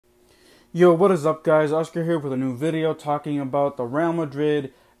Yo, what is up, guys? Oscar here with a new video talking about the Real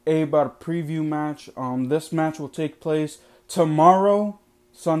Madrid Eibar preview match. This match will take place tomorrow,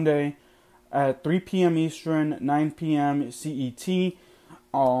 Sunday, at 3 p.m. Eastern, 9 p.m. CET.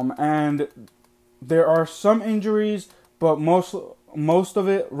 And there are some injuries, but most of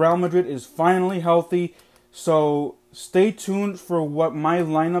it, Real Madrid is finally healthy. So stay tuned for what my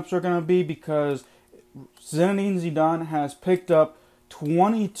lineups are gonna be, because Zinedine Zidane has picked up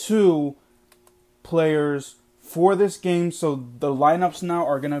 22 players for this game, so the lineups now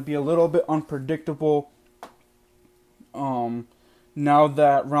are going to be a little bit unpredictable now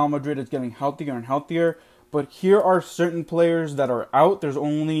that Real Madrid is getting healthier and healthier. But here are certain players that are out. There's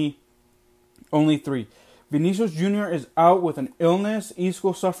only three. Vinicius Jr. is out with an illness.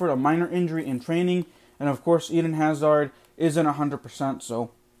 Isco suffered a minor injury in training, and of course Eden Hazard isn't 100%, so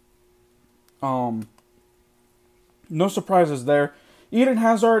no surprises there. Eden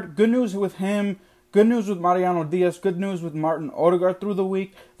Hazard, good news with him, good news with Mariano Diaz, good news with Martin Odegaard through the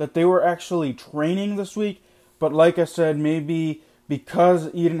week, that they were actually training this week. But like I said, maybe because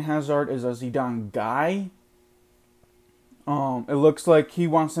Eden Hazard is a Zidane guy, it looks like he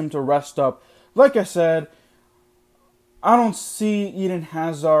wants him to rest up. Like I said, I don't see Eden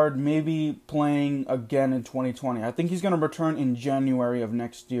Hazard maybe playing again in 2020. I think he's going to return in January of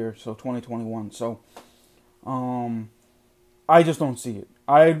next year, so 2021. So, I just don't see it.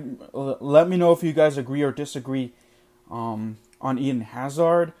 Let me know if you guys agree or disagree on Eden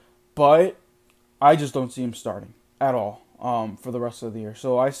Hazard, but I just don't see him starting at all for the rest of the year.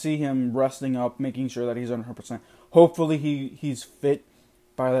 So I see him resting up, making sure that he's 100%. Hopefully he's fit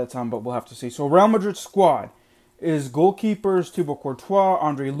by that time, but we'll have to see. So Real Madrid squad is goalkeepers Thibaut Courtois,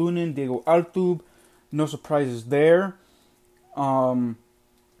 Andre Lunin, Diego Altub. No surprises there. The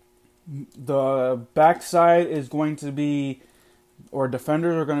backside is going to be, or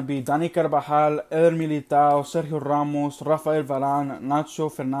defenders are going to be Dani Carvajal, Eder Militao, Sergio Ramos, Rafael Varane,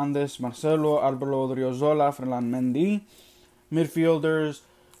 Nacho Fernandez, Marcelo, Álvaro Odriozola, Ferland Mendy. Midfielders,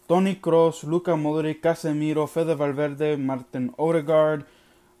 Toni Kroos, Luka Modric, Casemiro, Fede Valverde, Martin Odegaard.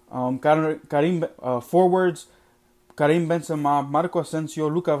 Forwards, Karim Benzema, Marco Asensio,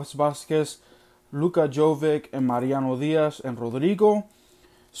 Lucas Vázquez, Luka Jovic, and Mariano Diaz, and Rodrigo.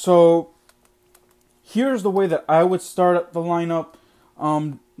 So here's the way that I would start the lineup.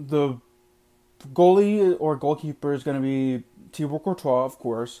 The goalie or goalkeeper is going to be Thibaut Courtois, of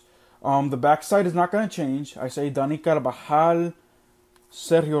course. The backside is not going to change. I say Dani Carvajal,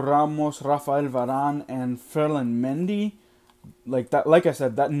 Sergio Ramos, Rafael Varane, and Ferland Mendy. Like that, like I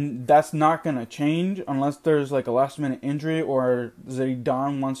said, that's not going to change unless there's like a last minute injury or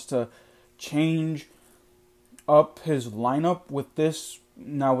Zidane wants to change up his lineup with this.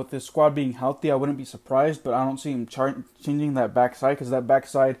 Now, with this squad being healthy, I wouldn't be surprised, but I don't see him changing that backside, because that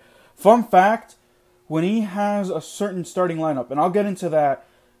backside, fun fact, when he has a certain starting lineup, and I'll get into that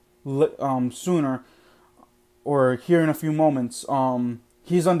sooner, or here in a few moments,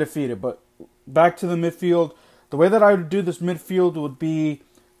 he's undefeated. But back to the midfield, the way that I would do this midfield would be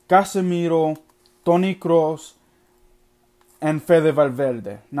Casemiro, Toni Kroos, and Fede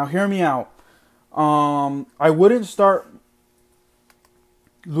Valverde. Now, hear me out. I wouldn't start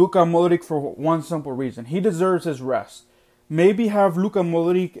Luka Modric for one simple reason. He deserves his rest. Maybe have Luka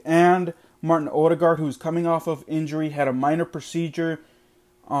Modric and Martin Odegaard, who's coming off of injury, had a minor procedure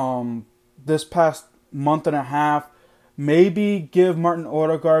this past month and a half. Maybe give Martin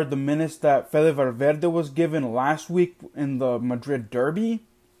Odegaard the minutes that Fede Valverde was given last week in the Madrid derby.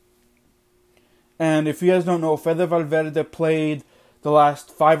 And if you guys don't know, Fede Valverde played the last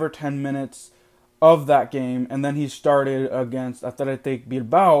 5 or 10 minutes of that game, and then he started against Athletic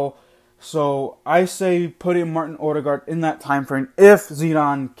Bilbao. So I say put in Martin Odegaard in that time frame if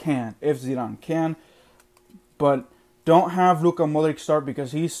Zidane can. But don't have Luka Modric start,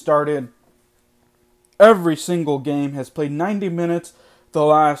 because he started every single game, has played 90 minutes the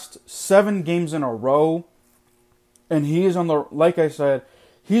last 7 games in a row, and he is on the, like I said,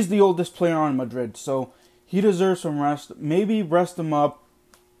 he's the oldest player on Madrid, so he deserves some rest. Maybe rest him up.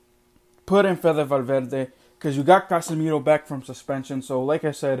 Put in Fede Valverde, because you got Casemiro back from suspension. So, like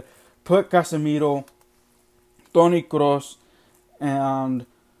I said, put Casemiro, Toni Kroos, and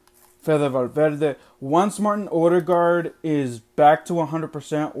Fede Valverde. Once Martin Odegaard is back to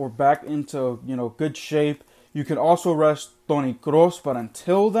 100% or back into good shape, you can also rest Toni Kroos. But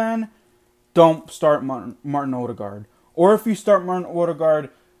until then, don't start Martin Odegaard. Or if you start Martin Odegaard,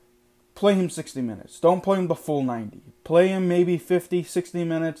 play him 60 minutes. Don't play him the full 90. Play him maybe 50, 60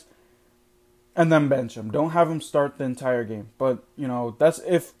 minutes. And then bench him. Don't have him start the entire game. But, that's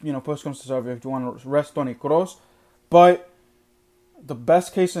if, push comes to shove, if you want to rest Toni Kroos. But the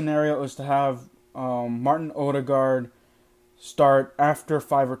best case scenario is to have Martin Odegaard start after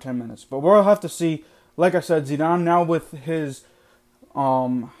 5 or 10 minutes. But we'll have to see. Like I said, Zidane now with his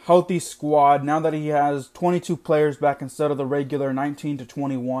healthy squad, now that he has 22 players back instead of the regular 19 to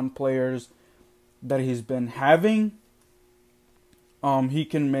 21 players that he's been having, he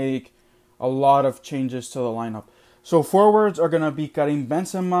can make a lot of changes to the lineup. So forwards are going to be Karim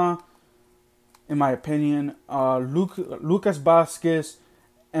Benzema, in my opinion, Lucas Vázquez,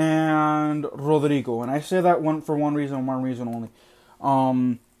 and Rodrigo. And I say that for one reason only.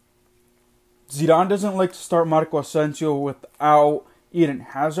 Zidane doesn't like to start Marco Asensio without Eden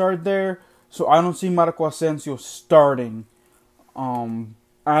Hazard there, so I don't see Marco Asensio starting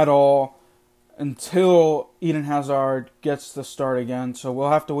at all until Eden Hazard gets the start again. So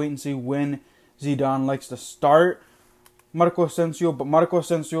we'll have to wait and see when Zidane likes to start Marco Asensio. But Marco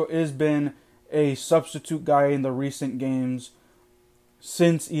Asensio has been a substitute guy in the recent games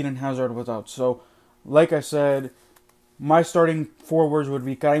since Eden Hazard was out. So, like I said, my starting forwards would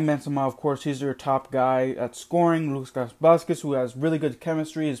be Karim Benzema. Of course, he's your top guy at scoring. Lucas Vázquez, who has really good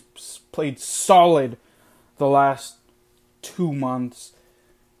chemistry, has played solid the last 2 months.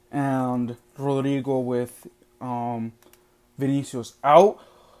 And Rodrigo with Vinicius out.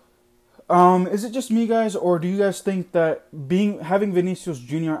 Is it just me, guys, or do you guys think that having Vinicius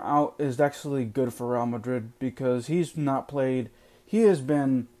Jr. out is actually good for Real Madrid? Because he's not played. He has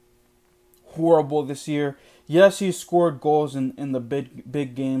been horrible this year. Yes, he's scored goals in the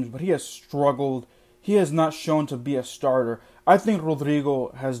big games, but he has struggled. He has not shown to be a starter. I think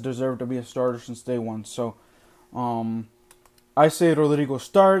Rodrigo has deserved to be a starter since day one. So, I say Rodrigo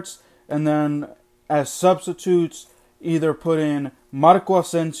starts, and then as substitutes, either put in Marco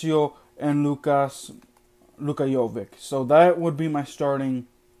Asensio and Luka Jovic. So that would be my starting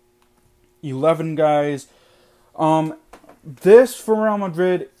 11, guys. This for Real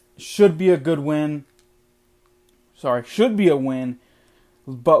Madrid should be a good win. Should be a win.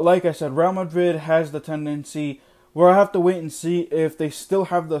 But like I said, Real Madrid has the tendency where I have to wait and see if they still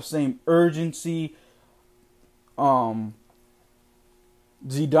have the same urgency.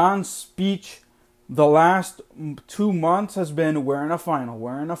 Zidane's speech the last 2 months has been, we're in a final,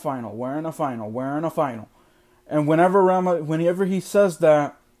 we're in a final, we're in a final, we're in a final. And whenever he says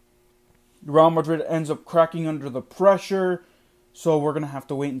that, Real Madrid ends up cracking under the pressure. So we're going to have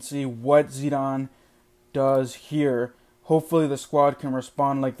to wait and see what Zidane does here. Hopefully the squad can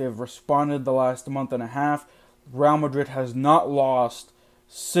respond like they've responded the last month and a half. Real Madrid has not lost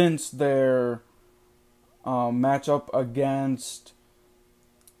since their matchup against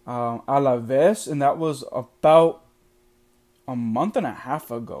Alaves, and that was about a month and a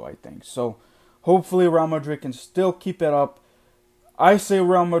half ago, I think. So hopefully Real Madrid can still keep it up. I say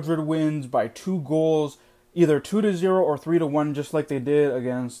Real Madrid wins by 2 goals, either 2-0 or 3-1, just like they did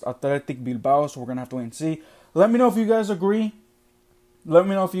against Athletic Bilbao. So we're gonna have to wait and see. Let me know if you guys agree. Let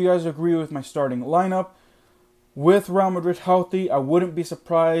me know if you guys agree with my starting lineup. With Real Madrid healthy, I wouldn't be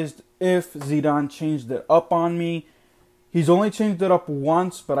surprised if Zidane changed it up on me. He's only changed it up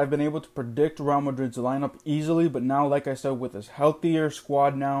once, but I've been able to predict Real Madrid's lineup easily. But now, like I said, with his healthier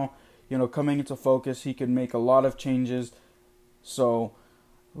squad now, coming into focus, he can make a lot of changes. So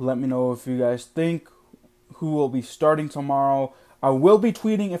let me know if you guys think who will be starting tomorrow. I will be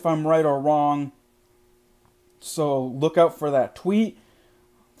tweeting if I'm right or wrong. So look out for that tweet.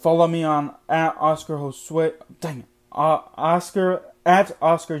 Follow me on at Oscar Josue. At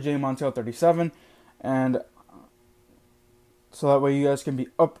Oscar J Montiel 37, and so that way you guys can be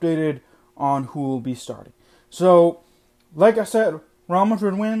updated on who will be starting. So, like I said, Real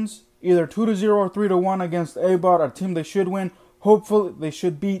Madrid wins either 2-0 or 3-1 against Eibar, a team they should win. Hopefully they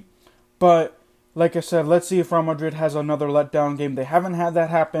should beat. But like I said, let's see if Real Madrid has another letdown game. They haven't had that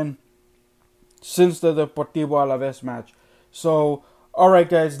happen since the Deportivo Alaves match. So, all right,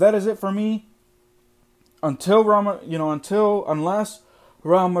 guys, that is it for me. Unless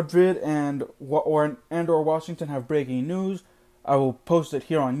Real Madrid and Washington have breaking news, I will post it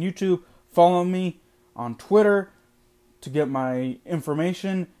here on YouTube. Follow me on Twitter to get my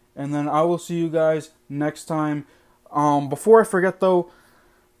information, and then I will see you guys next time. Before I forget, though,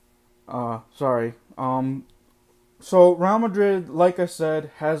 so Real Madrid, like I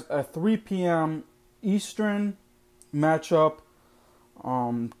said, has a 3 p.m. Eastern matchup.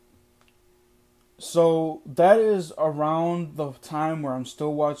 So that is around the time where I'm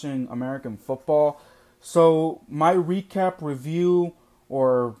still watching American football. So my recap review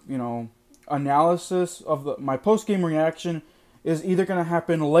or, analysis of my post-game reaction is either going to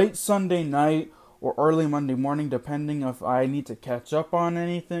happen late Sunday night or early Monday morning, depending if I need to catch up on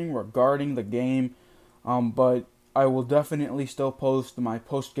anything regarding the game. But I will definitely still post my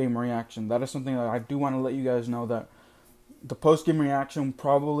post-game reaction. That is something that I do want to let you guys know, that the post-game reaction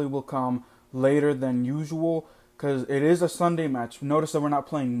probably will come later than usual because it is a Sunday match. Notice that we're not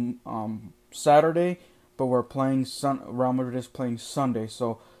playing Saturday, but we're playing Real Madrid is playing Sunday.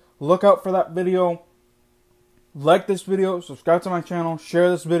 So look out for that video. Like this video, subscribe to my channel, share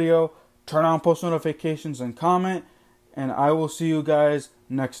this video, turn on post notifications and comment, and I will see you guys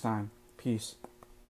next time. Peace.